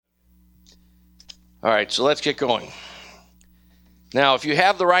All right, so let's get going. Now, if you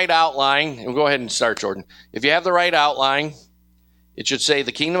have the right outline, and we'll go ahead and start, Jordan. If you have the right outline, it should say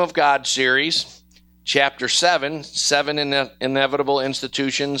the Kingdom of God series, chapter 7, seven inevitable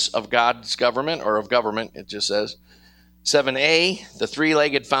institutions of God's government, or of government, it just says. 7a, the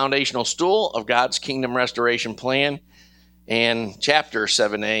three-legged foundational stool of God's kingdom restoration plan. And chapter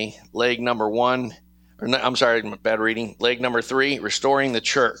 7a, leg number 1, bad reading, leg number 3, restoring the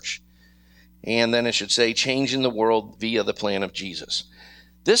church. And then it should say changing the world via the plan of Jesus.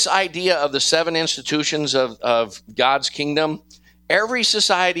 This idea of the 7 institutions of God's kingdom, every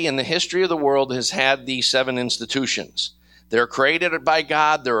society in the history of the world has had these 7 institutions. They're created by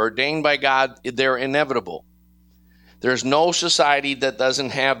God, they're ordained by God, they're inevitable. There's no society that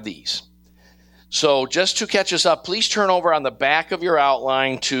doesn't have these. So just to catch us up, please turn over on the back of your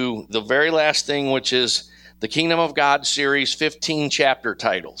outline to the very last thing, which is the Kingdom of God series, 15 chapter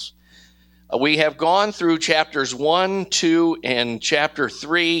titles. We have gone through chapters 1, 2, and chapter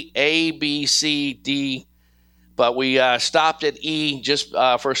 3, A, B, C, D, but we stopped at E just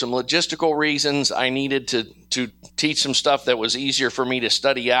for some logistical reasons. I needed to teach some stuff that was easier for me to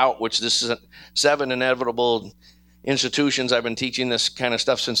study out, which this is 7 inevitable institutions. I've been teaching this kind of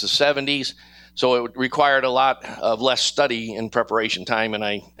stuff since the 70s, so it required a lot of less study in preparation time, and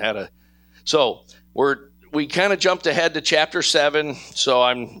I had a... So we kind of jumped ahead to chapter 7, so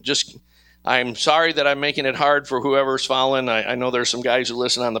I'm sorry that I'm making it hard for whoever's following. I know there's some guys who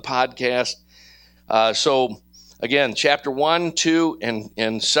listen on the podcast. So again, chapter 1, 2,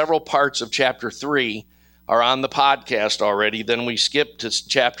 and several parts of chapter 3 are on the podcast already. Then we skip to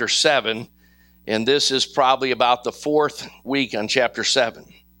chapter 7, and this is probably about the 4th week on chapter 7.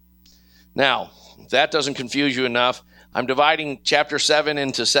 Now, if that doesn't confuse you enough, I'm dividing chapter 7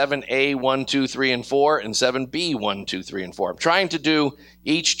 into 7a, 1, 2, 3, and 4, and 7b, 1, 2, 3, and 4. I'm trying to do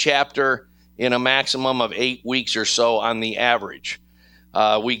each chapter in a maximum of 8 weeks or so on the average.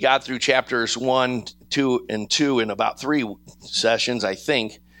 We got through chapters 1, 2, and 2 in about 3 sessions, I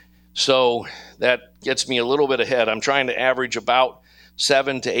think. So that gets me a little bit ahead. I'm trying to average about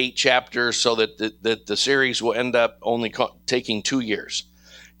 7 to 8 chapters so that the series will end up only taking 2 years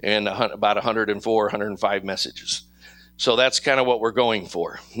and about 104, 105 messages. So that's kind of what we're going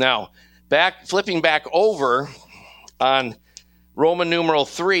for. Now, flipping back over on Roman numeral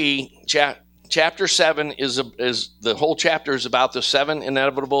 3, chapter 7 is the whole chapter is about the 7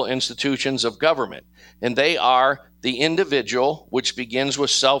 inevitable institutions of government. And they are the individual, which begins with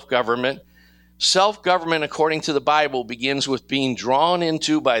self-government. Self-government, according to the Bible, begins with being drawn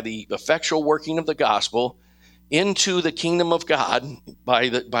into by the effectual working of the gospel into the kingdom of God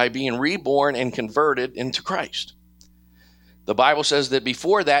by being reborn and converted into Christ. The Bible says that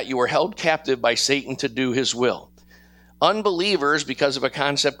before that you were held captive by Satan to do his will. Unbelievers, because of a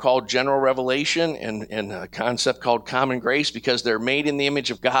concept called general revelation and a concept called common grace, because they're made in the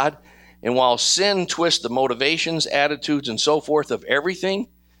image of God, and while sin twists the motivations, attitudes, and so forth of everything,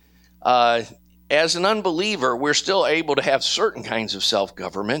 as an unbeliever, we're still able to have certain kinds of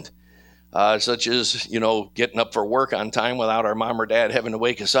self-government, such as, getting up for work on time without our mom or dad having to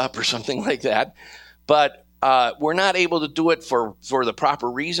wake us up or something like that. But we're not able to do it for the proper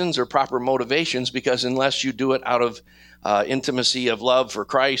reasons or proper motivations, because unless you do it out of intimacy of love for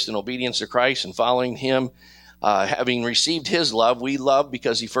Christ and obedience to Christ and following him, having received his love, we love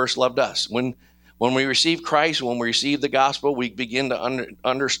because he first loved us. When we receive Christ, when we receive the gospel, we begin to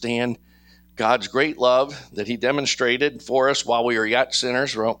understand God's great love that he demonstrated for us while we were yet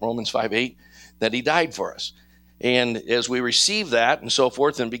sinners, Romans 5:8, that he died for us. And as we receive that and so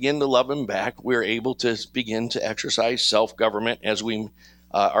forth and begin to love him back, we're able to begin to exercise self-government as we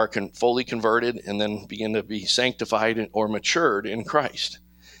are fully converted and then begin to be sanctified or matured in Christ.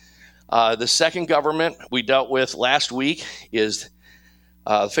 The second government we dealt with last week is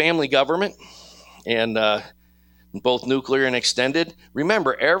family government, and both nuclear and extended.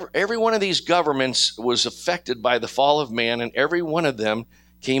 Remember, every one of these governments was affected by the fall of man, and every one of them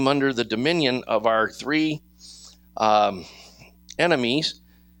came under the dominion of our 3 enemies,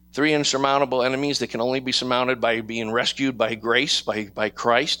 3 insurmountable enemies that can only be surmounted by being rescued by grace, by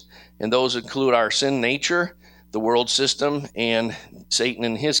Christ. And those include our sin nature, the world system, and Satan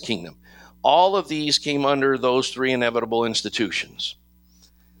and his kingdom. All of these came under those 3 inevitable institutions,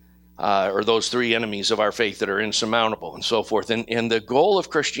 or those 3 enemies of our faith that are insurmountable and so forth. And the goal of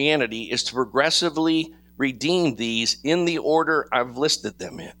Christianity is to progressively redeem these in the order I've listed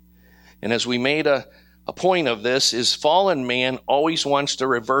them in. And as we made a point of this, is fallen man always wants to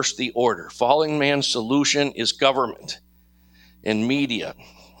reverse the order. Fallen man's solution is government and media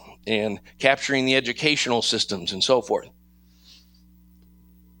and capturing the educational systems and so forth.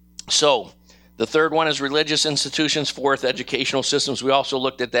 So The third one is religious institutions. Fourth, educational systems. We also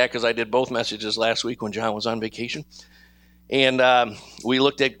looked at that because I did both messages last week when John was on vacation. And we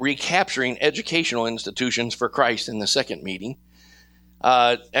looked at recapturing educational institutions for Christ in the second meeting.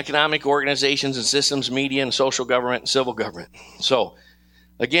 Economic organizations and systems, media and social government and civil government. So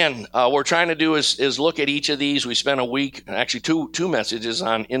again, what we're trying to do is look at each of these. We spent a week, actually two messages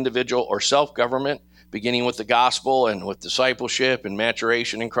on individual or self-government, beginning with the gospel and with discipleship and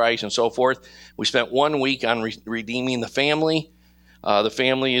maturation in Christ and so forth. We spent 1 week on redeeming the family. The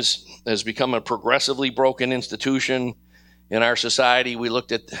family has become a progressively broken institution in our society. We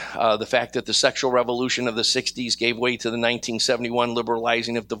looked at the fact that the sexual revolution of the 60s gave way to the 1971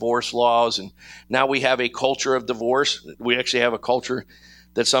 liberalizing of divorce laws. And now we have a culture of divorce. We actually have a culture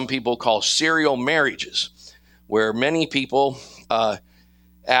that some people call serial marriages, where many people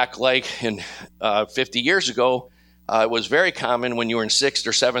act like in 50 years ago, it was very common when you were in 6th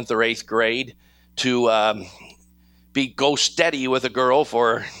or 7th or 8th grade to go steady with a girl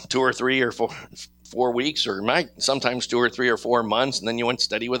for 2 or 3 or 4 weeks, or sometimes 2 or 3 or 4 months, and then you went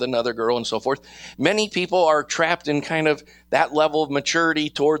steady with another girl and so forth. Many people are trapped in kind of that level of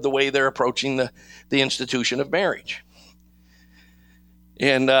maturity toward the way they're approaching the institution of marriage.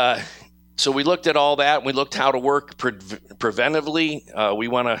 And so we looked at all that. We looked how to work preventively. We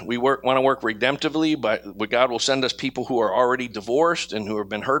want to work redemptively, but God will send us people who are already divorced and who have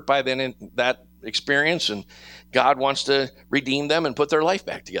been hurt by that experience, and God wants to redeem them and put their life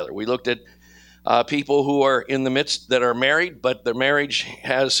back together. We looked at people who are in the midst that are married, but their marriage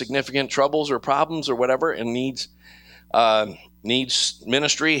has significant troubles or problems or whatever, and needs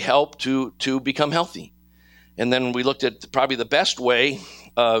ministry help to become healthy. And then we looked at probably the best way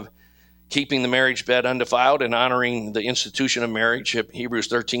of keeping the marriage bed undefiled and honoring the institution of marriage, Hebrews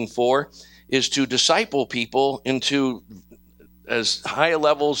 13:4, is to disciple people into as high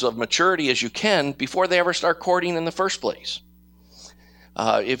levels of maturity as you can before they ever start courting in the first place.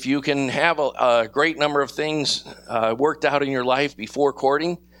 If you can have a great number of things worked out in your life before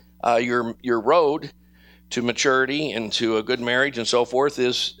courting, your road to maturity and to a good marriage and so forth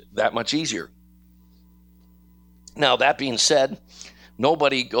is that much easier. Now, that being said,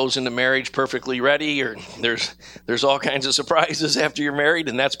 nobody goes into marriage perfectly ready, or there's all kinds of surprises after you're married,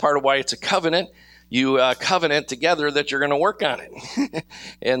 and that's part of why it's a covenant. You covenant together that you're going to work on it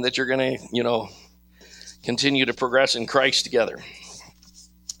and that you're going to, continue to progress in Christ together.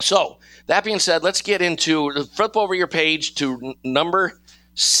 So, that being said, let's get into, flip over your page to number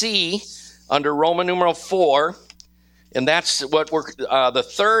C under Roman numeral 4, and that's what we're, the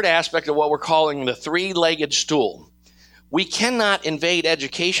third aspect of what we're calling the three-legged stool. We cannot invade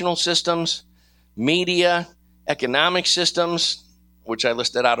educational systems, media, economic systems, which I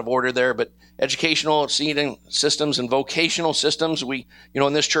listed out of order there, but educational systems and vocational systems. We,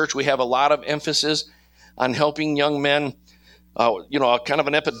 in this church, we have a lot of emphasis on helping young men. Kind of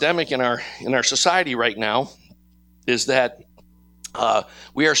an epidemic in our society right now is that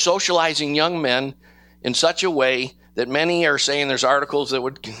we are socializing young men in such a way that many are saying, there's articles that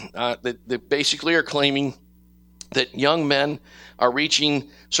would that basically are claiming that young men are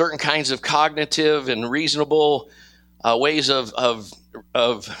reaching certain kinds of cognitive and reasonable ways of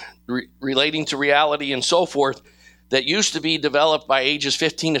relating to reality and so forth that used to be developed by ages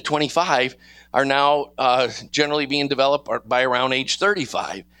 15 to 25 are now generally being developed by around age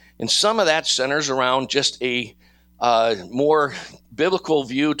 35. And some of that centers around just a more biblical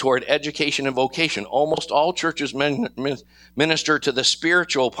view toward education and vocation. Almost all churches minister to the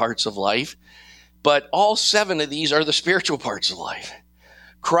spiritual parts of life, but all 7 of these are the spiritual parts of life.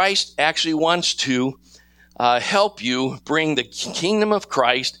 Christ actually wants to help you bring the kingdom of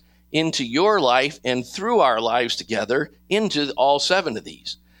Christ into your life and through our lives together into all 7 of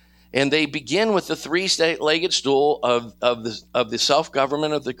these. And they begin with the three-legged stool of the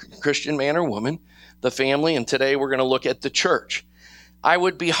self-government of the Christian man or woman, the family, and today we're going to look at the church. I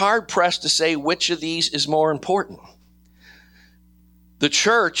would be hard-pressed to say which of these is more important. The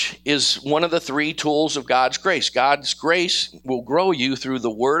church is one of the 3 tools of God's grace. God's grace will grow you through the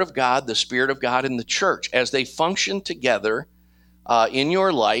Word of God, the Spirit of God, and the church. As they function together in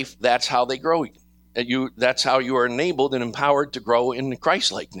your life, that's how they grow you. That's how you are enabled and empowered to grow in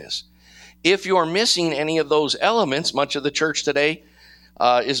Christ-likeness. If you're missing any of those elements, much of the church today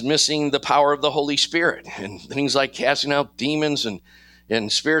is missing the power of the Holy Spirit. And things like casting out demons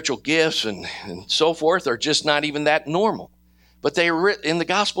and spiritual gifts and so forth are just not even that normal. But in the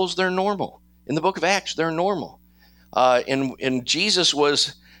Gospels, they're normal. In the book of Acts, they're normal. And Jesus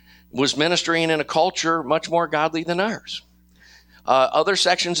was ministering in a culture much more godly than ours. Other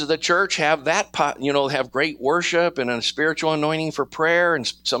sections of the church have have great worship and a spiritual anointing for prayer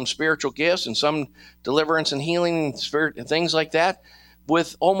and some spiritual gifts and some deliverance and healing and things like that,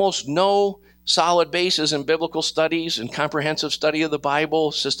 with almost no solid basis in biblical studies and comprehensive study of the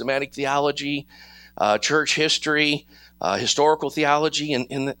Bible, systematic theology, church history, historical theology,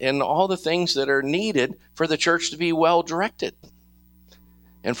 and all the things that are needed for the church to be well directed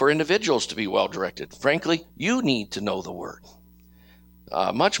and for individuals to be well directed. Frankly, you need to know the Word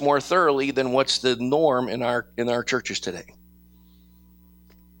much more thoroughly than what's the norm in our churches today.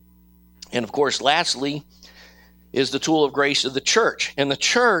 And of course, lastly, is the tool of grace of the church. And the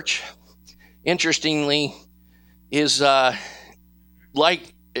church, interestingly, is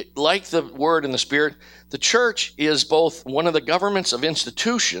like the Word and the Spirit. The church is both one of the governments of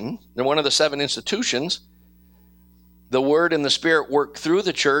institution, and one of the 7 institutions. The Word and the Spirit work through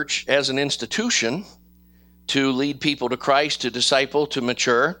the church as an institution to lead people to Christ, to disciple, to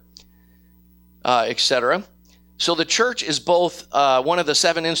mature, etc. So the church is both one of the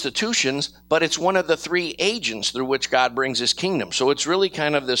 7 institutions, but it's one of the 3 agents through which God brings his kingdom. So it's really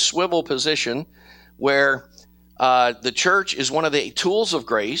kind of this swivel position where the church is one of the tools of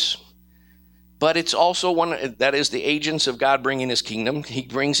grace, but it's also one that is the agents of God bringing his kingdom. He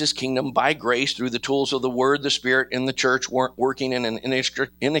brings his kingdom by grace through the tools of the Word, the Spirit, and the church working in an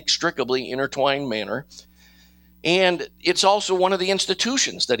inextricably intertwined manner. And it's also one of the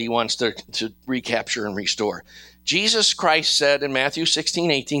institutions that he wants to recapture and restore. Jesus Christ said in Matthew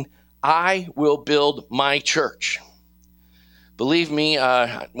 16:18, I will build my church. Believe me,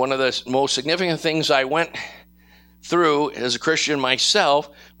 one of the most significant things I went through as a Christian myself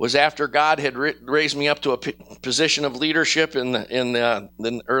was after God had raised me up to a position of leadership in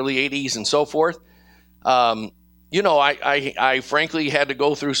the early 80s and so forth. I frankly had to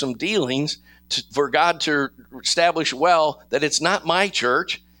go through some dealings for God to establish well that it's not my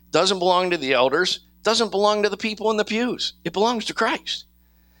church, doesn't belong to the elders, doesn't belong to the people in the pews. It belongs to Christ.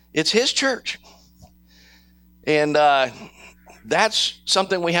 It's his church. And that's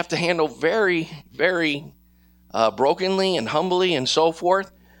something we have to handle very, very brokenly and humbly and so forth.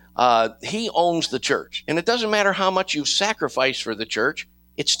 He owns the church. And it doesn't matter how much you've sacrificed for the church.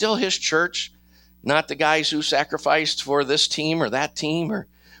 It's still his church, not the guys who sacrificed for this team or that team or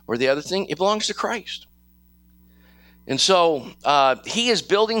the other thing. It belongs to Christ. And so he is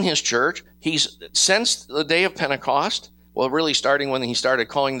building his church. He's, since the day of Pentecost, well, really starting when he started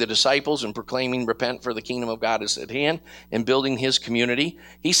calling the disciples and proclaiming, repent for the kingdom of God is at hand, and building his community.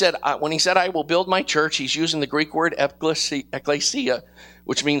 He said, when he said, I will build my church, he's using the Greek word ekklesia,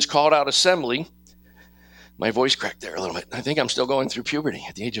 which means called out assembly. My voice cracked there a little bit. I think I'm still going through puberty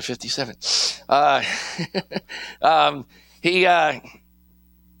at the age of 57.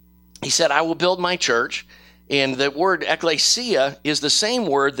 He said, I will build my church. And the word ekklesia is the same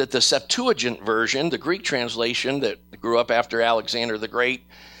word that the Septuagint version, the Greek translation that grew up after Alexander the Great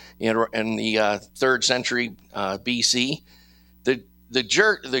in the 3rd century BC.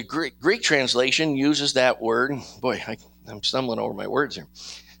 The Greek translation uses that word. Boy, I'm stumbling over my words here.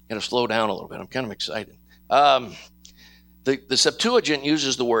 Got to slow down a little bit. I'm kind of excited. The Septuagint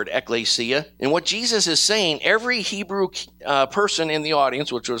uses the word ekklesia. And what Jesus is saying, every Hebrew person in the audience,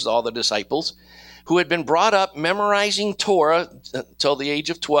 which was all the disciples, who had been brought up memorizing Torah until the age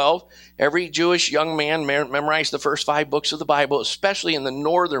of 12. Every Jewish young man memorized the first 5 books of the Bible, especially in the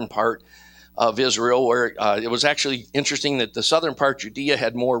northern part of Israel, where it was actually interesting that the southern part, Judea,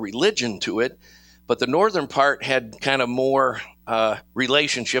 had more religion to it, but the northern part had kind of more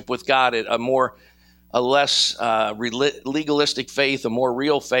relationship with God, a less legalistic faith, a more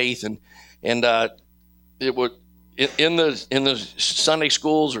real faith, and it would. In the Sunday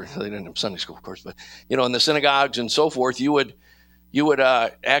schools, or they didn't have Sunday school, of course, but in the synagogues and so forth, you would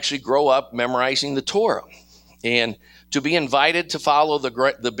actually grow up memorizing the Torah, and to be invited to follow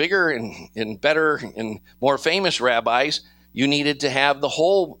the bigger and better and more famous rabbis, you needed to have the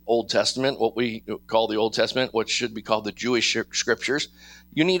whole Old Testament, what we call the Old Testament, what should be called the Jewish scriptures.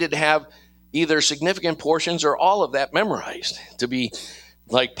 You needed to have either significant portions or all of that memorized to be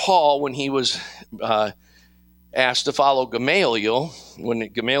like Paul when he was asked to follow Gamaliel. When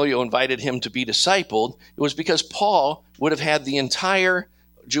Gamaliel invited him to be discipled, it was because Paul would have had the entire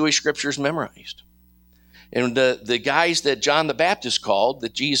Jewish scriptures memorized. And the guys that John the Baptist called,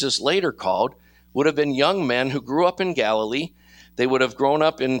 that Jesus later called, would have been young men who grew up in Galilee. They would have grown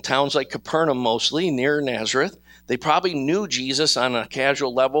up in towns like Capernaum, mostly near Nazareth. They probably knew Jesus on a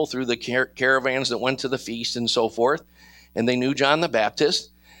casual level through the caravans that went to the feast and so forth. And they knew John the Baptist.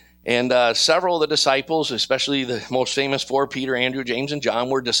 And several of the disciples, especially the most famous 4, Peter, Andrew, James, and John,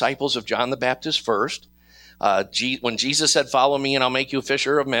 were disciples of John the Baptist first. When Jesus said, "Follow me and I'll make you a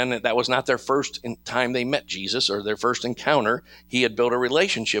fisher of men," that was not their first time they met Jesus or their first encounter. He had built a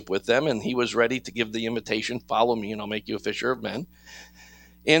relationship with them, and he was ready to give the invitation, "Follow me and I'll make you a fisher of men."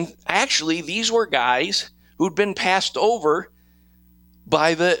 And actually, these were guys who'd been passed over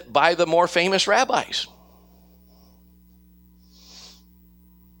by the more famous rabbis.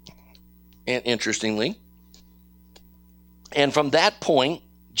 And interestingly, and from that point,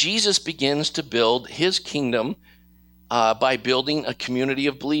 Jesus begins to build his kingdom by building a community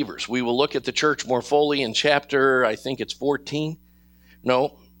of believers. We will look at the church more fully in chapter, I think it's 14.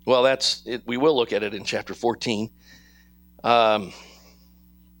 No, well, that's it. We will look at it in chapter 14. I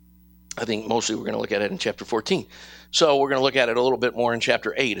think mostly we're going to look at it in chapter 14. So we're going to look at it a little bit more in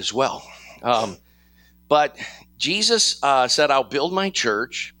chapter 8 as well. But Jesus said, "I'll build my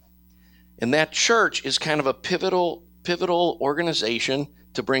church," and that church is kind of a pivotal organization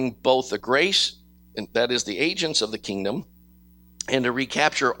to bring both the grace, and that is the agents of the kingdom, and to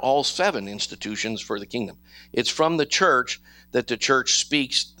recapture all 7 institutions for the kingdom. It's from the church that the church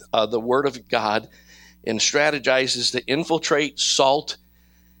speaks the word of God and strategizes to infiltrate, salt,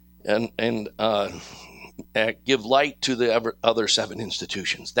 and give light to the other 7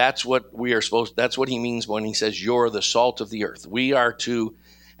 institutions. That's what we are supposed. That's what he means when he says, "You're the salt of the earth." We are to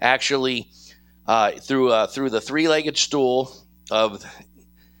actually through the 3-legged stool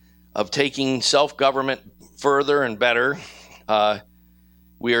of taking self-government further and better,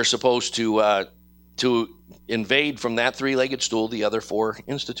 we are supposed to invade from that 3-legged stool the other 4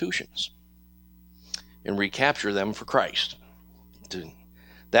 institutions and recapture them for Christ.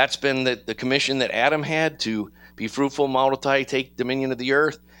 That's been the commission that Adam had, to be fruitful, multiply, take dominion of the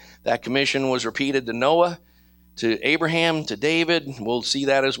earth. That commission was repeated to Noah, to Abraham, to David. We'll see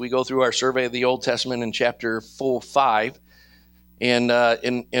that as we go through our survey of the Old Testament in chapter 5.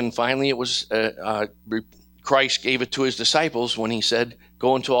 And finally, it was Christ gave it to his disciples when he said,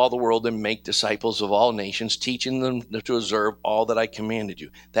 "Go into all the world and make disciples of all nations, teaching them to observe all that I commanded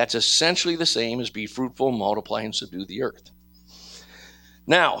you." That's essentially the same as be fruitful, multiply, and subdue the earth.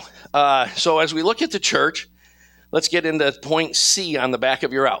 Now, so as we look at the church, let's get into point C on the back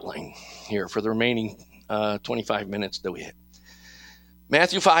of your outline here for the remaining 25 minutes that we have.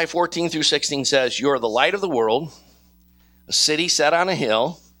 Matthew 5:14 through 16 says, "You are the light of the world, a city set on a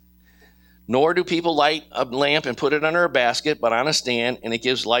hill. Nor do people light a lamp and put it under a basket, but on a stand, and it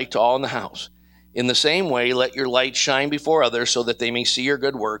gives light to all in the house. In the same way, let your light shine before others, so that they may see your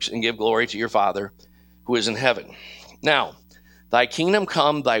good works and give glory to your Father who is in heaven. Now, thy kingdom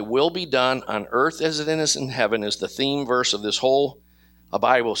come, thy will be done on earth as it is in heaven," is the theme verse of this whole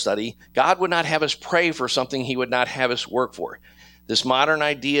Bible study. God would not have us pray for something he would not have us work for. This modern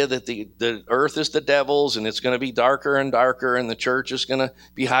idea that the earth is the devil's and it's going to be darker and darker and the church is going to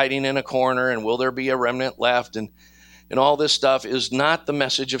be hiding in a corner and will there be a remnant left and all this stuff is not the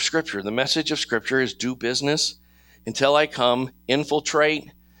message of Scripture. The message of Scripture is do business until I come,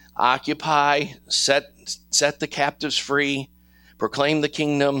 infiltrate, occupy, set the captives free, proclaim the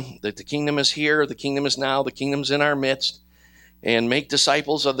kingdom, that the kingdom is here, the kingdom is now, the kingdom's in our midst, and make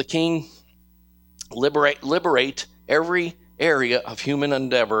disciples of the King, liberate every area of human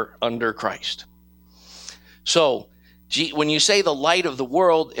endeavor under Christ. So, when you say the light of the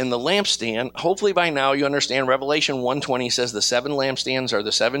world and the lampstand, hopefully by now you understand Revelation 1:20 says the 7 lampstands are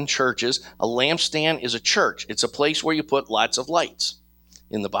the 7 churches. A lampstand is a church. It's a place where you put lots of lights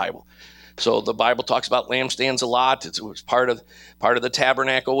in the Bible. So the Bible talks about lampstands a lot. It was part of the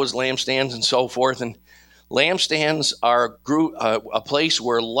tabernacle was lampstands and so forth. And lampstands are a place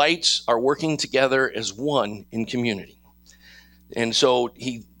where lights are working together as one in community. And so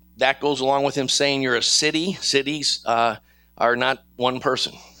that goes along with him saying you're a city. Cities are not one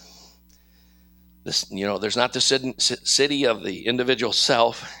person. There's not the city of the individual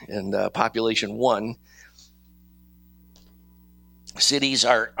self and population 1. Cities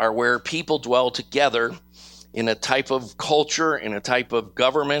are where people dwell together in a type of culture, in a type of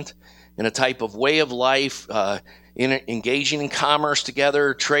government, in a type of way of life, engaging in commerce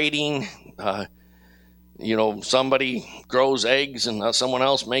together, trading. Somebody grows eggs and someone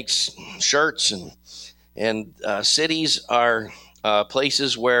else makes shirts, and cities are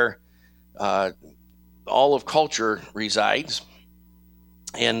places where all of culture resides.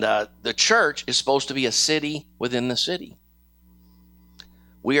 And the church is supposed to be a city within the city.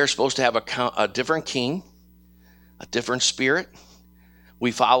 We are supposed to have a different king, a different spirit.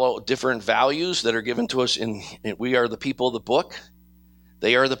 We follow different values that are given to us. We are the people of the book.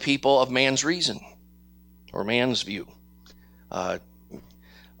 They are the people of man's reason or man's view.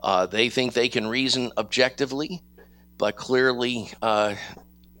 They think they can reason objectively, but clearly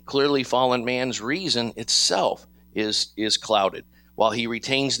clearly fallen man's reason itself is clouded. While he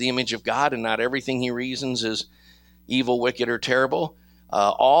retains the image of God and not everything he reasons is evil, wicked, or terrible,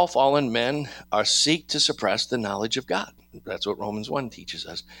 all fallen men seek to suppress the knowledge of God. That's what Romans 1 teaches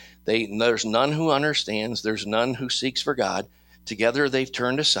us. There's none who understands. There's none who seeks for God. Together they've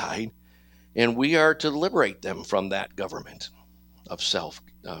turned aside, and we are to liberate them from that government of self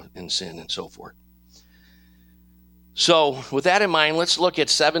and sin and so forth. So with that in mind, let's look at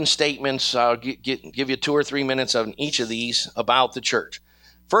 7 statements. I'll give you 2 or 3 minutes on each of these about the church.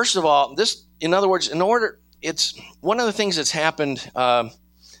 First of all, it's one of the things that's happened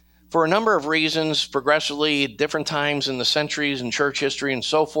for a number of reasons, progressively, different times in the centuries and church history and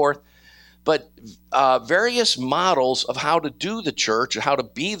so forth. But various models of how to do the church, how to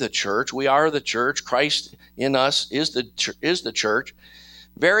be the church. We are the church. Christ in us is the church.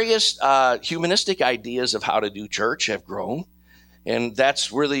 Various humanistic ideas of how to do church have grown. And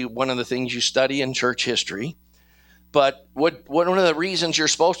that's really one of the things you study in church history. But one of the reasons you're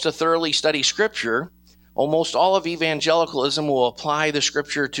supposed to thoroughly study Scripture, almost all of evangelicalism will apply the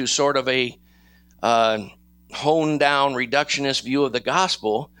Scripture to sort of a honed down reductionist view of the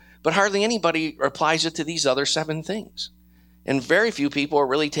gospel, but hardly anybody applies it to these other 7 things. And very few people are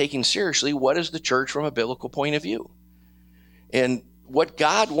really taking seriously what is the church from a biblical point of view. And what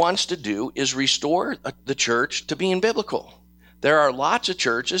God wants to do is restore the church to being biblical. There are lots of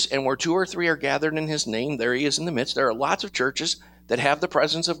churches, and where 2 or 3 are gathered in his name, there he is in the midst. There are lots of churches that have the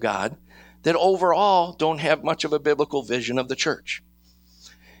presence of God that overall don't have much of a biblical vision of the church.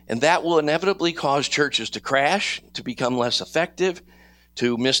 And that will inevitably cause churches to crash, to become less effective,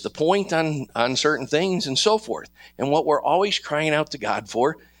 to miss the point on certain things and so forth. And what we're always crying out to God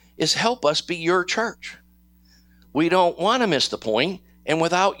for is help us be your church. We don't want to miss the point, and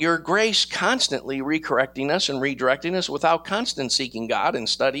without your grace constantly recorrecting us and redirecting us, without constant seeking God and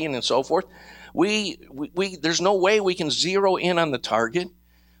studying and so forth, there's no way we can zero in on the target.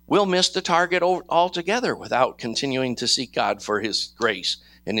 We'll miss the target altogether without continuing to seek God for his grace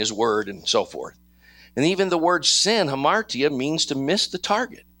and his word and so forth. And even the word sin, hamartia, means to miss the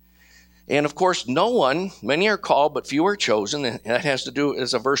target. And of course, many are called, but few are chosen. And that has to do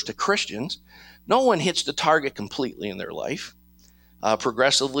as a verse to Christians. No one hits the target completely in their life.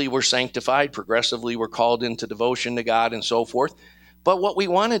 Progressively, we're sanctified. Progressively, we're called into devotion to God and so forth. But what we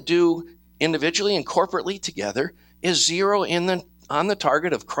want to do individually and corporately together is zero in on the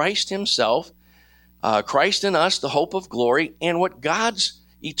target of Christ himself, Christ in us, the hope of glory, and what God's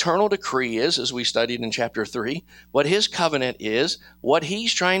eternal decree is, as we studied in chapter 3, what his covenant is, what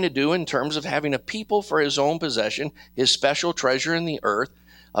he's trying to do in terms of having a people for his own possession, his special treasure in the earth,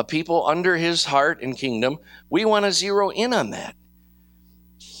 a people under his heart and kingdom. We want to zero in on that.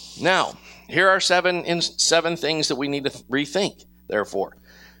 Now, here are 7 things that we need to rethink, therefore.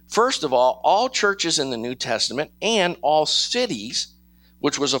 First of all churches in the New Testament and all cities,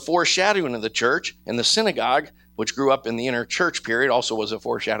 which was a foreshadowing of the church, and the synagogue, which grew up in the inner church period, also was a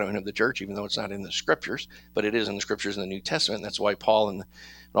foreshadowing of the church, even though it's not in the scriptures, but it is in the scriptures in the New Testament. That's why Paul and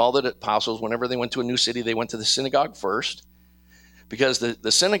all the apostles, whenever they went to a new city, they went to the synagogue first, because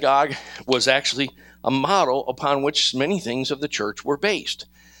the synagogue was actually a model upon which many things of the church were based.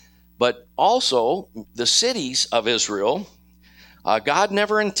 But also, the cities of Israel, God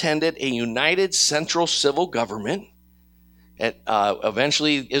never intended a united central civil government.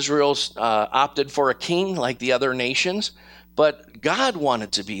 Eventually, Israel opted for a king like the other nations, but God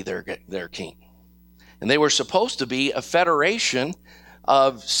wanted to be their king. And they were supposed to be a federation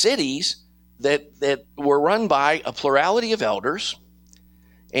of cities that were run by a plurality of elders,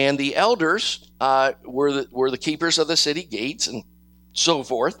 and the elders were the keepers of the city gates and so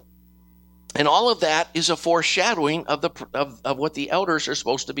forth. And all of that is a foreshadowing of what the elders are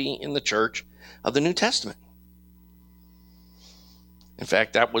supposed to be in the church of the New Testament. In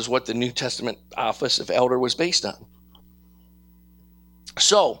fact, that was what the New Testament office of elder was based on.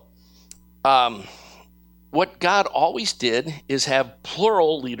 So, what God always did is have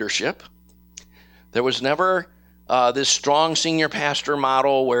plural leadership. There was never this strong senior pastor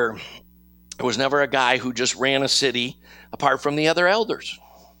model where there was never a guy who just ran a city apart from the other elders.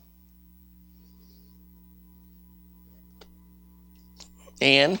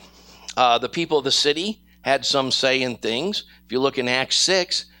 And the people of the city had some say in things. If you look in Acts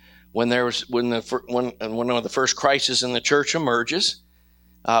 6, when one of the first crises in the church emerges,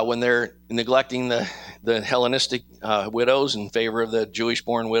 when they're neglecting the Hellenistic widows in favor of the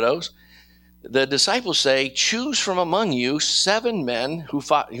Jewish-born widows, the disciples say, "Choose from among you 7 men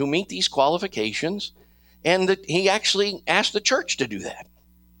who meet these qualifications," and he actually asked the church to do that.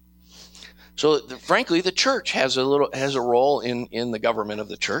 So frankly, the church has a role in the government of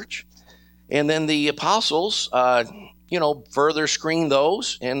the church. And then the apostles, further screened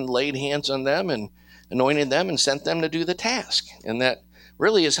those and laid hands on them and anointed them and sent them to do the task. And that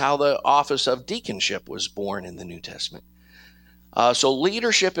really is how the office of deaconship was born in the New Testament. So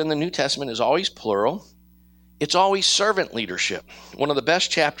leadership in the New Testament is always plural. It's always servant leadership. One of the best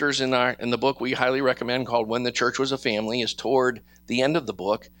chapters in the book we highly recommend, called When the Church Was a Family, is toward the end of the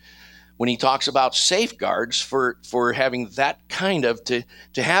book, when he talks about safeguards for having that kind of, to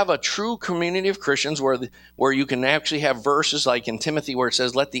have a true community of Christians where you can actually have verses like in Timothy where it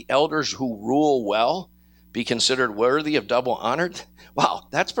says, let the elders who rule well be considered worthy of double honor. Wow,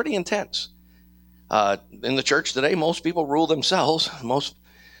 that's pretty intense. In the church today, most people rule themselves. Most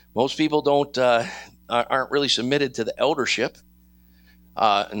people aren't really submitted to the eldership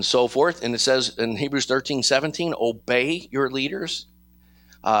and so forth. And it says in Hebrews 13:17, obey your leaders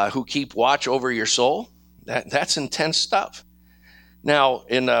who keep watch over your soul. That's intense stuff. Now,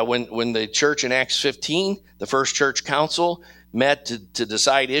 when the church in Acts 15, the first church council met to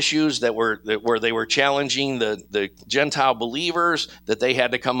decide issues where they were challenging the Gentile believers, that they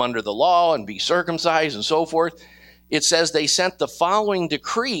had to come under the law and be circumcised and so forth, it says they sent the following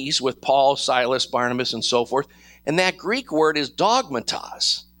decrees with Paul, Silas, Barnabas, and so forth. And that Greek word is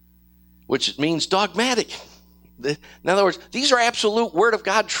dogmatos, which means dogmatic. In other words, these are absolute Word of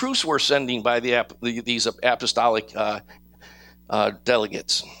God truths we're sending by these apostolic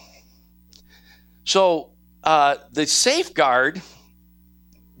delegates. So the safeguard,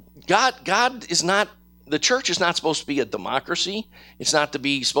 God is not, the church is not supposed to be a democracy. It's not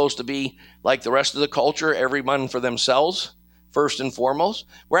supposed to be like the rest of the culture, everyone for themselves, first and foremost.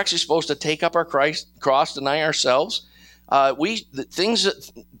 We're actually supposed to take up our cross, deny ourselves.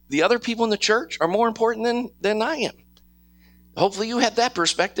 The other people in the church are more important than I am. Hopefully you have that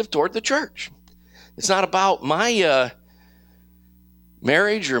perspective toward the church. It's not about my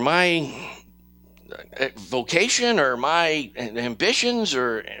marriage or my vocation or my ambitions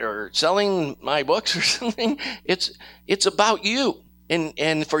or selling my books or something. It's about you.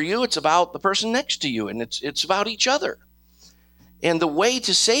 And for you, it's about the person next to you, and it's about each other. And the way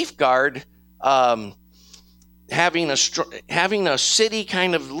to safeguard having a city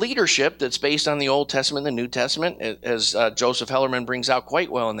kind of leadership that's based on the Old Testament and the New Testament, as Joseph Hellerman brings out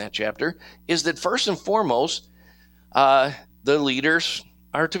quite well in that chapter, is that first and foremost, the leaders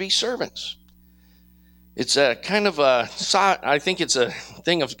are to be servants. It's a kind of I think it's a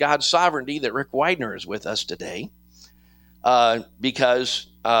thing of God's sovereignty that Rick Widener is with us today, because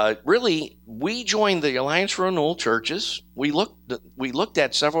really we joined the Alliance for Renewal churches. We looked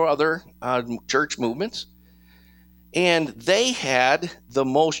at several other church movements. And they had the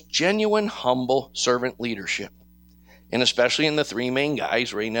most genuine, humble servant leadership. And especially in the three main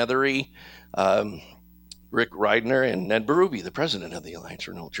guys, Ray Nethery, Rick Widener, and Ned Berube, the president of the Alliance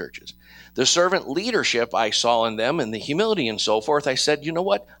for Renewal Churches. The servant leadership I saw in them and the humility and so forth, I said, you know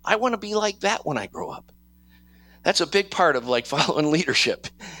what? I want to be like that when I grow up. That's a big part of following leadership,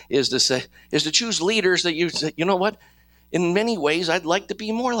 is to choose leaders that you say, you know what? In many ways, I'd like to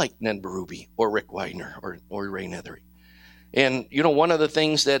be more like Ned Berube or Rick Widener or Ray Nethery. And, one of the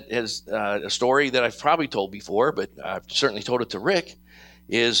things that is a story that I've probably told before, but I've certainly told it to Rick,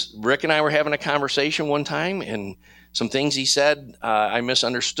 is Rick and I were having a conversation one time, and some things he said I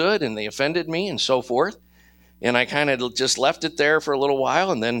misunderstood, and they offended me and so forth. And I kind of just left it there for a little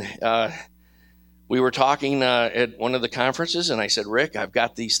while, and then we were talking at one of the conferences, and I said, Rick, I've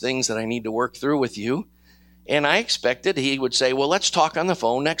got these things that I need to work through with you. And I expected he would say, well, let's talk on the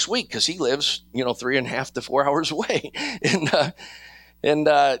phone next week, because he lives, 3.5 to 4 hours away. And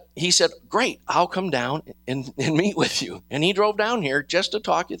he said, great, I'll come down and meet with you. And he drove down here just to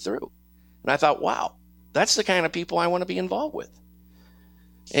talk you through. And I thought, wow, that's the kind of people I want to be involved with.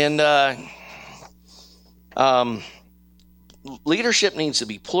 And leadership needs to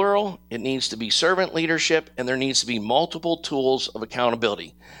be plural. It needs to be servant leadership, and there needs to be multiple tools of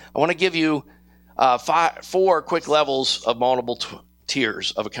accountability. I want to give you 4 quick levels of multiple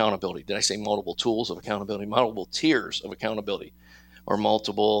tiers of accountability. Did I say multiple tools of accountability? Multiple tiers of accountability, or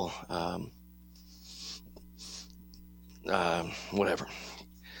multiple whatever.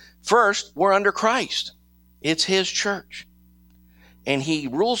 First, we're under Christ. It's his church. And he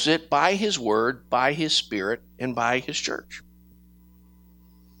rules it by his word, by his spirit, and by his church.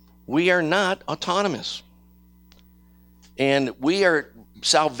 We are not autonomous. And we are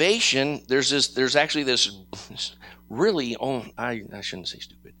salvation. There's actually this really, I shouldn't say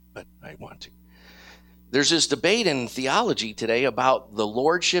stupid, but I want to. There's this debate in theology today about the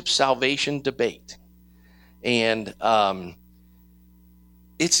lordship salvation debate. And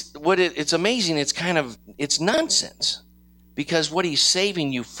it's amazing. It's nonsense, because what he's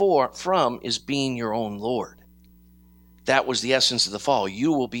saving you from is being your own Lord. That was the essence of the fall.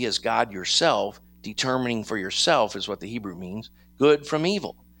 You will be as God yourself, determining for yourself, is what the Hebrew means, good from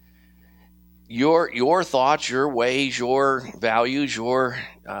evil. Your thoughts, your ways, your values, your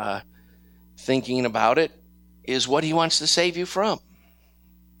thinking about it is what he wants to save you from.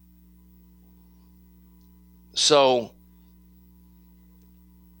 So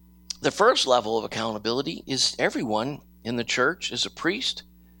the first level of accountability is everyone in the church is a priest,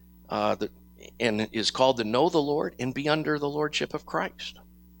 and is called to know the Lord and be under the lordship of Christ.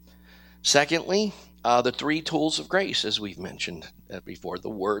 Secondly, the three tools of grace, as we've mentioned before: the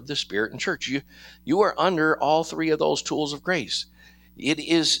Word, the Spirit, and church. You are under all three of those tools of grace. It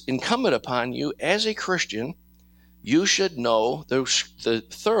is incumbent upon you as a Christian, you should know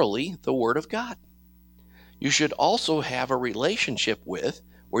thoroughly the Word of God. You should also have a relationship with,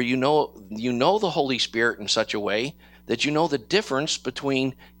 where you know the Holy Spirit in such a way that you know the difference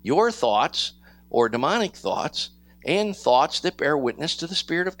between your thoughts or demonic thoughts and thoughts that bear witness to the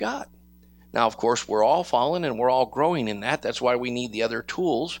Spirit of God. Now, of course, we're all fallen and we're all growing in that. That's why we need the other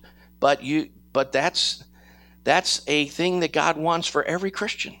tools. But that's a thing that God wants for every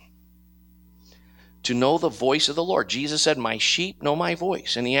Christian, to know the voice of the Lord. Jesus said, "My sheep know my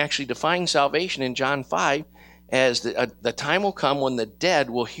voice." And he actually defined salvation in John 5 as the time will come when the dead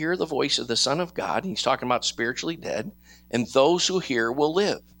will hear the voice of the Son of God. He's talking about spiritually dead, and those who hear will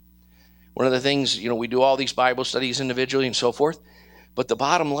live. One of the things, we do all these Bible studies individually and so forth, but the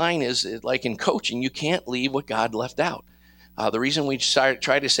bottom line is, like in coaching, you can't leave what God left out. The reason we try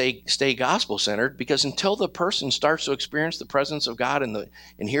to stay gospel-centered, because until the person starts to experience the presence of God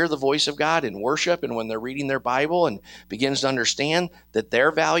and hear the voice of God in worship, and when they're reading their Bible and begins to understand that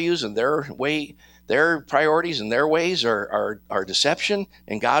their values and their priorities and their ways are deception,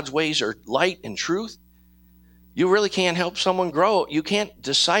 and God's ways are light and truth, you really can't help someone grow. You can't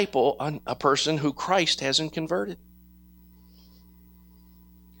disciple a person who Christ hasn't converted.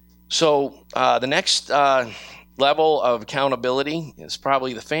 So the next level of accountability is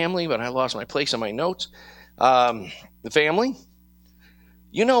probably the family, but I lost my place on my notes. The family.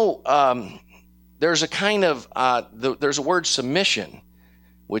 There's a kind of, there's a word submission,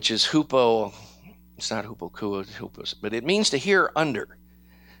 which is hupo. It's not hupos, but it means to hear under.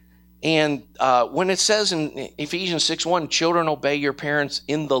 And when it says in Ephesians 6:1, children, obey your parents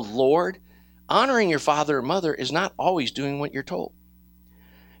in the Lord, honoring your father and mother is not always doing what you're told.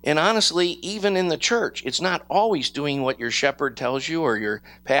 And honestly, even in the church, it's not always doing what your shepherd tells you, or your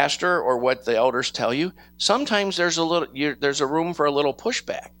pastor, or what the elders tell you. Sometimes there's a room for a little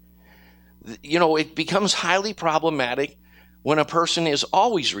pushback. It becomes highly problematic when a person is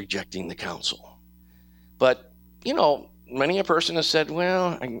always rejecting the counsel. But, many a person has said,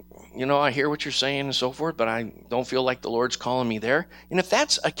 well, I hear what you're saying and so forth, but I don't feel like the Lord's calling me there. And if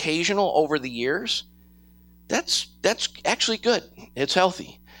that's occasional over the years, that's actually good. It's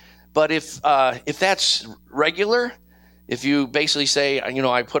healthy. But if that's regular, if you basically say,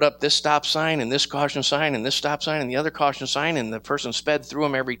 I put up this stop sign and this caution sign and this stop sign and the other caution sign, and the person sped through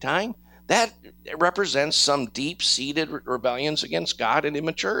them every time, that represents some deep-seated rebellions against God and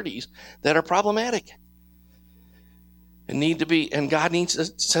immaturities that are problematic and God needs to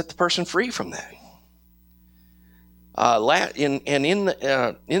set the person free from that.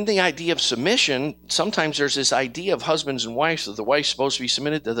 In the idea of submission, sometimes there's this idea of husbands and wives, that the wife's supposed to be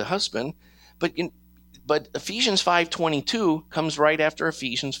submitted to the husband, but Ephesians 5:22 comes right after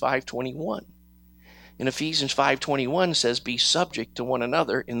Ephesians 5:21. And Ephesians 5:21 says, "Be subject to one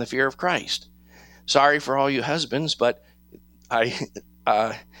another in the fear of Christ." Sorry for all you husbands, but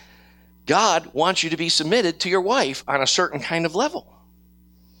God wants you to be submitted to your wife on a certain kind of level.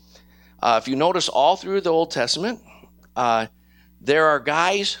 If you notice all through the Old Testament, there are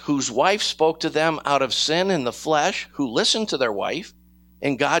guys whose wife spoke to them out of sin in the flesh, who listened to their wife,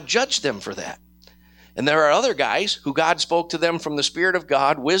 and God judged them for that. And there are other guys who God spoke to them from the Spirit of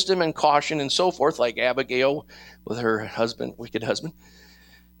God, wisdom and caution and so forth, like Abigail with her husband, wicked husband.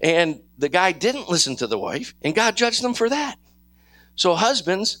 And the guy didn't listen to the wife, and God judged them for that. So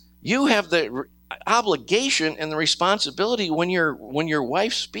husbands, you have the obligation and the responsibility when your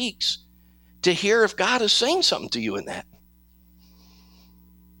wife speaks to hear if God is saying something to you in that.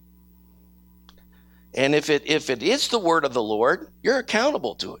 And if it is the word of the Lord, you're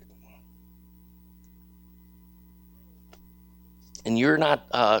accountable to it. And you're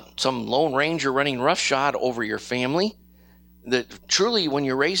not some lone ranger running roughshod over your family. That truly, when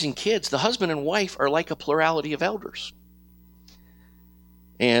you're raising kids, the husband and wife are like a plurality of elders.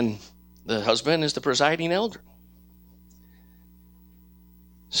 And the husband is the presiding elder.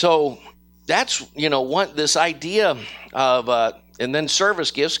 So that's, this idea of, and then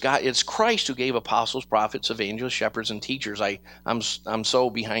service gifts. God, it's Christ who gave apostles, prophets, evangelists, shepherds, and teachers. I'm so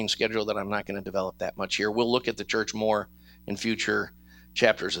behind schedule that I'm not going to develop that much here. We'll look at the church more in future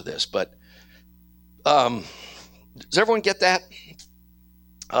chapters of this. But does everyone get that?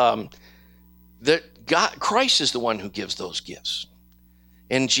 That Christ is the one who gives those gifts.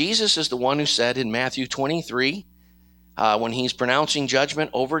 And Jesus is the one who said in Matthew 23, when he's pronouncing judgment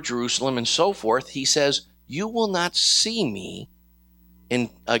over Jerusalem and so forth, he says, "You will not see me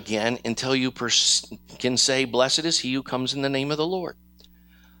again until you can say, 'Blessed is he who comes in the name of the Lord.'"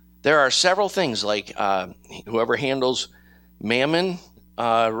 There are several things like whoever handles mammon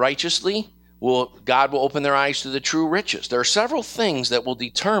righteously, God will open their eyes to the true riches. There are several things that will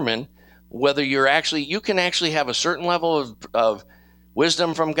determine whether you can actually have a certain level of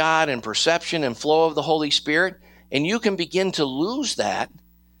wisdom from God and perception and flow of the Holy Spirit, and you can begin to lose that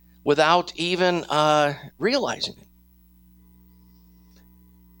without even realizing it.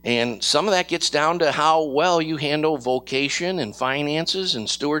 And some of that gets down to how well you handle vocation and finances and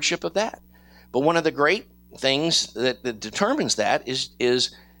stewardship of that. But one of the great things that determines that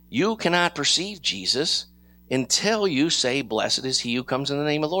is you cannot perceive Jesus until you say, "Blessed is he who comes in the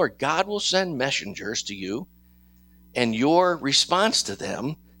name of the Lord." God will send messengers to you, and your response to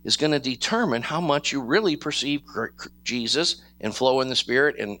them is going to determine how much you really perceive Jesus and flow in the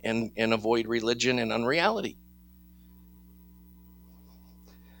Spirit and avoid religion and unreality.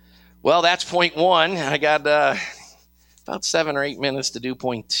 Well, that's point one. I got about 7 or 8 minutes to do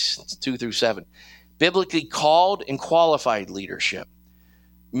point 2 through 7. Biblically called and qualified leadership.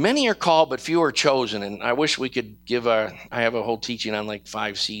 Many are called, but few are chosen. And I wish we could I have a whole teaching on like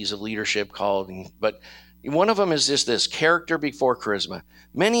 5 C's of leadership but one of them is this character before charisma.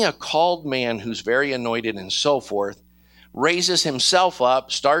 Many a called man who's very anointed and so forth raises himself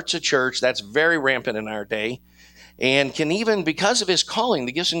up, starts a church. That's very rampant in our day. And can even, because of his calling,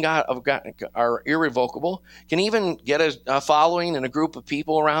 the gifts of God are irrevocable, can even get a following and a group of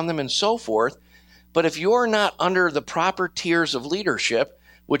people around them and so forth. But if you're not under the proper tiers of leadership,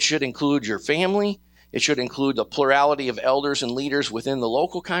 which should include your family, it should include the plurality of elders and leaders within the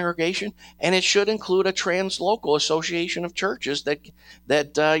local congregation, and it should include a translocal association of churches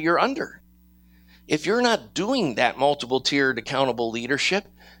that you're under. If you're not doing that multiple-tiered accountable leadership,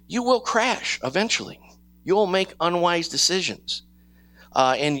 you will crash eventually. You will make unwise decisions.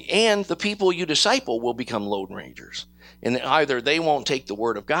 And the people you disciple will become lone rangers. And either they won't take the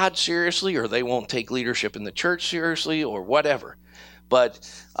word of God seriously, or they won't take leadership in the church seriously, or whatever. But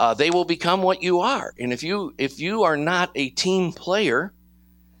they will become what you are. And if you are not a team player,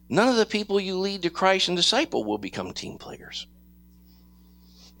 none of the people you lead to Christ and disciple will become team players.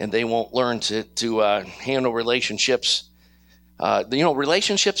 And they won't learn to handle relationships.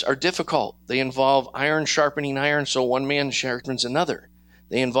 Relationships are difficult. They involve iron sharpening iron, so one man sharpens another.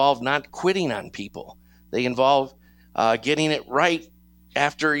 They involve not quitting on people. They involve getting it right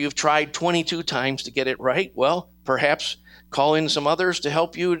after you've tried 22 times to get it right. Well, perhaps call in some others to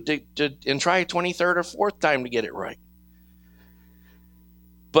help you and try a 23rd or 4th time to get it right.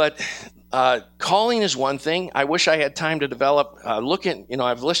 But calling is one thing. I wish I had time to develop.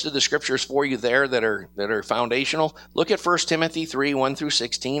 I've listed the scriptures for you there that are foundational. Look at 1 Timothy 3, 1 through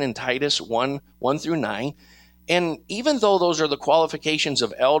 16, and Titus 1, 1 through 9. And even though those are the qualifications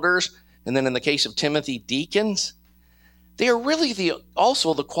of elders, and then in the case of Timothy, deacons, they are really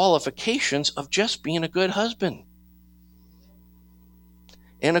also the qualifications of just being a good husband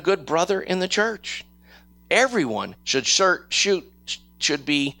and a good brother in the church. Everyone should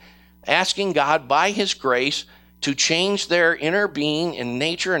be asking God by his grace to change their inner being and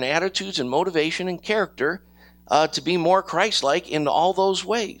nature and attitudes and motivation and character to be more Christ-like in all those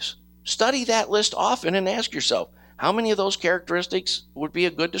ways. Study that list often and ask yourself, how many of those characteristics would be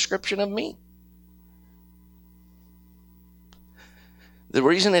a good description of me? The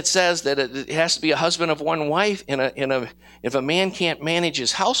reason it says that it has to be a husband of one wife, if a man can't manage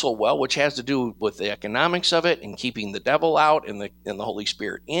his household well, which has to do with the economics of it and keeping the devil out and the Holy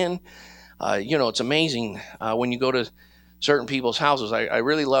Spirit in, it's amazing when you go to certain people's houses. I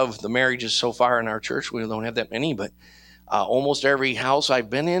really love the marriages so far in our church. We don't have that many, but almost every house I've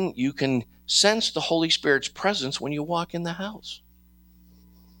been in, you can sense the Holy Spirit's presence when you walk in the house.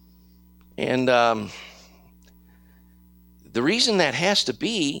 And the reason that has to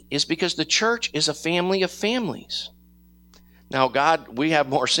be is because the church is a family of families. Now, we have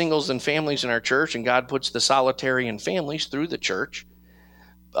more singles than families in our church, and God puts the solitary in families through the church.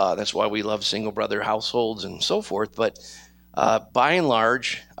 That's why we love single brother households and so forth. But by and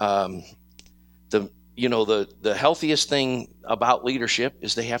large, the healthiest thing about leadership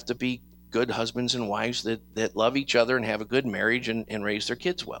is they have to be good husbands and wives that love each other and have a good marriage and raise their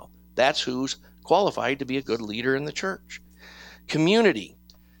kids well. That's who's qualified to be a good leader in the church. Community.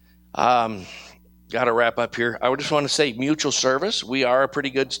 Got to wrap up here. I would just want to say mutual service. We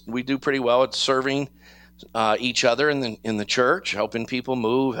do pretty well at serving each other in the church, helping people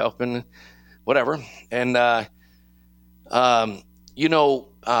move, helping whatever. And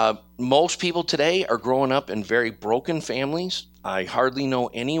most people today are growing up in very broken families. I hardly know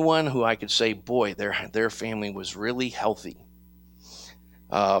anyone who I could say, boy, their family was really healthy.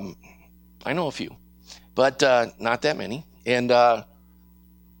 I know a few, but not that many. And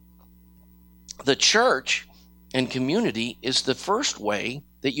the church and community is the first way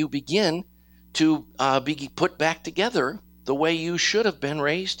that you begin to be put back together the way you should have been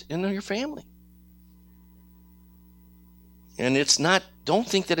raised in your family. And don't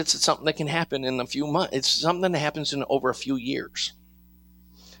think that it's something that can happen in a few months. It's something that happens in over a few years.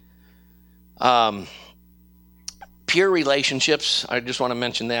 Peer relationships, I just want to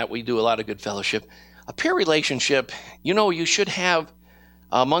mention that. We do a lot of good fellowship. A peer relationship, you should have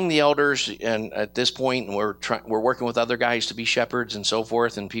among the elders, and at this point, we're working with other guys to be shepherds and so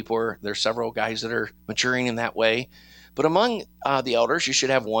forth, and there's several guys that are maturing in that way. But among the elders, you should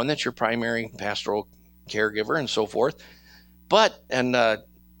have one that's your primary pastoral caregiver and so forth. And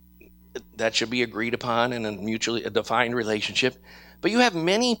that should be agreed upon in a mutually defined relationship. But you have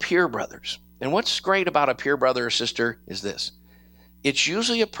many peer brothers. And what's great about a peer brother or sister is this. It's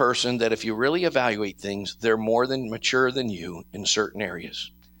usually a person that if you really evaluate things, they're more than mature than you in certain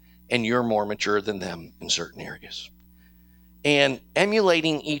areas. And you're more mature than them in certain areas. And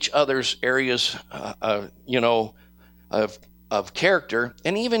emulating each other's areas, of character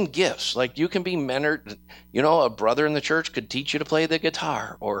and even gifts. Like you can be mentored. A brother in the church could teach you to play the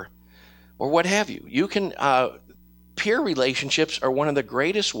guitar or what have you. You can, peer relationships are one of the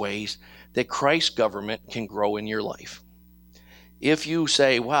greatest ways that Christ's government can grow in your life. If you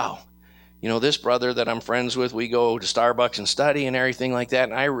say, wow, this brother that I'm friends with, we go to Starbucks and study and everything like that,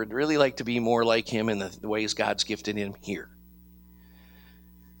 and I would really like to be more like him in the ways God's gifted him here.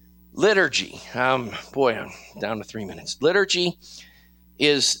 Liturgy. I'm down to 3 minutes. Liturgy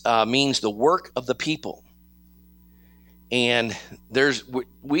means the work of the people. And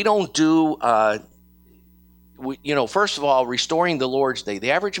we don't do, first of all, restoring the Lord's Day.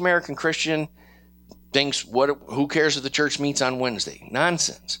 The average American Christian thinks, who cares if the church meets on Wednesday?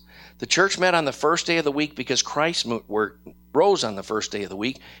 Nonsense. The church met on the first day of the week because Christ rose on the first day of the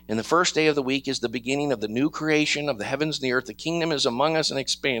week. And the first day of the week is the beginning of the new creation of the heavens and the earth. The kingdom is among us and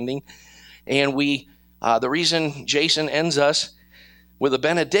expanding. And the reason Jason ends us with a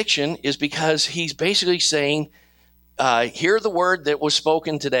benediction is because he's basically saying, hear the word that was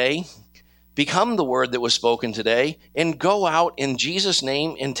spoken today, become the word that was spoken today, and go out in Jesus'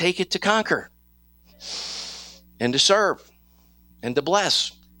 name and take it to conquer and to serve and to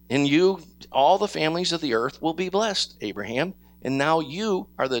bless. And all the families of the earth will be blessed, Abraham. And now you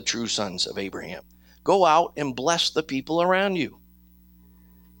are the true sons of Abraham. Go out and bless the people around you.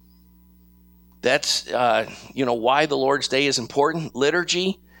 That's, why the Lord's Day is important.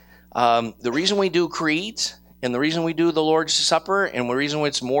 Liturgy. The reason we do creeds and the reason we do the Lord's Supper and the reason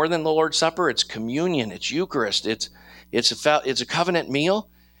it's more than the Lord's Supper, it's communion, it's Eucharist, it's a covenant meal,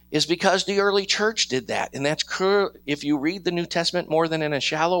 is because the early church did that. And that's if you read the New Testament more than in a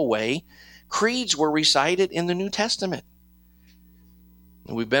shallow way, creeds were recited in the New Testament.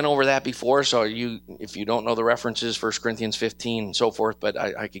 We've been over that before, so if you don't know the references, 1 Corinthians 15 and so forth, but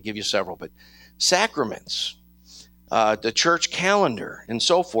I could give you several. But sacraments, the church calendar, and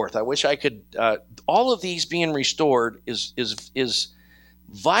so forth. I wish I could. All of these being restored is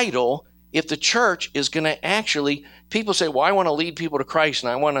vital if the church is going to actually. People say, well, I want to lead people to Christ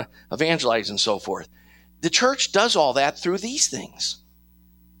and I want to evangelize and so forth. The church does all that through these things.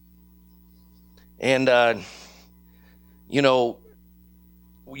 And,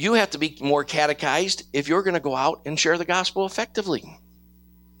 you have to be more catechized if you're going to go out and share the gospel effectively.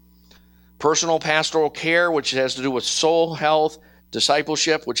 Personal pastoral care, which has to do with soul health,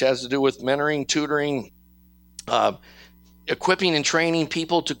 discipleship, which has to do with mentoring, tutoring, equipping and training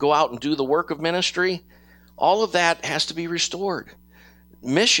people to go out and do the work of ministry. All of that has to be restored.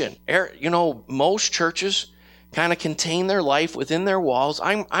 Mission, most churches kind of contain their life within their walls.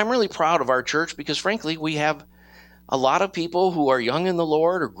 I'm really proud of our church because, frankly, we have a lot of people who are young in the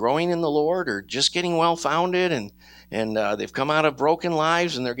Lord or growing in the Lord or just getting well-founded and they've come out of broken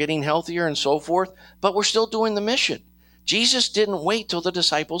lives and they're getting healthier and so forth, but we're still doing the mission. Jesus didn't wait till the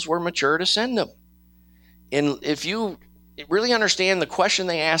disciples were mature to send them. And if you really understand the question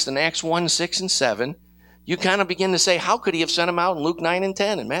they asked in Acts 1, 6, and 7, you kind of begin to say, how could he have sent them out in Luke 9 and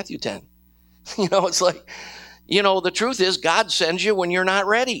 10 and Matthew 10? It's like, the truth is God sends you when you're not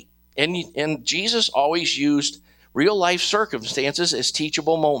ready. And Jesus always used real life circumstances as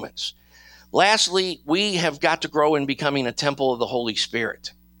teachable moments. Lastly, we have got to grow in becoming a temple of the Holy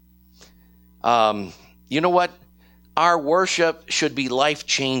Spirit. You know what? Our worship should be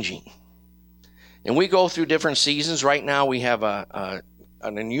life-changing. And we go through different seasons. Right now we have an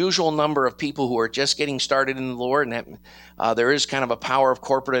unusual number of people who are just getting started in the Lord, and that there is kind of a power of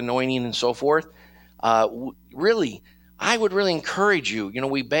corporate anointing and so forth. Really, I would really encourage you,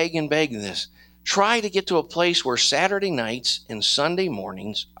 we beg in this. Try to get to a place where Saturday nights and Sunday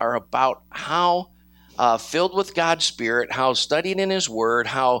mornings are about how filled with God's Spirit, how studied in His Word,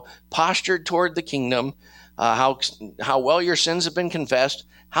 how postured toward the kingdom, how well your sins have been confessed,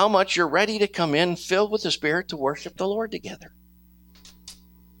 how much you're ready to come in filled with the Spirit to worship the Lord together.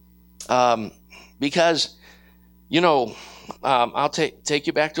 Because, I'll take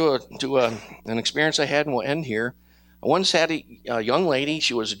you back to an experience I had, and we'll end here. I once had a young lady.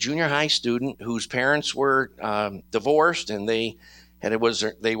 She was a junior high student whose parents were divorced, and they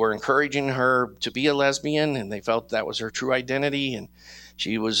were encouraging her to be a lesbian, and they felt that was her true identity. And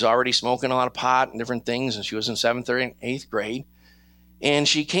she was already smoking a lot of pot and different things, and she was in 7th or 8th grade. And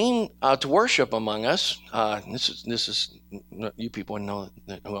she came to worship among us. This is you people know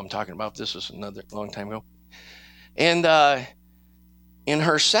who I'm talking about. This was another long time ago. And in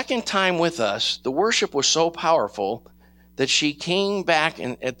her second time with us, the worship was so powerful that she came back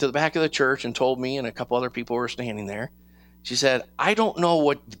to the back of the church and told me and a couple other people who were standing there. She said, I don't know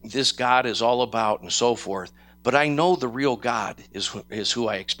what this God is all about and so forth, but I know the real God is who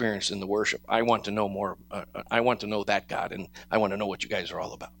I experienced in the worship. I want to know more. I want to know that God, and I want to know what you guys are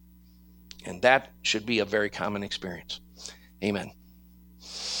all about. And that should be a very common experience. Amen.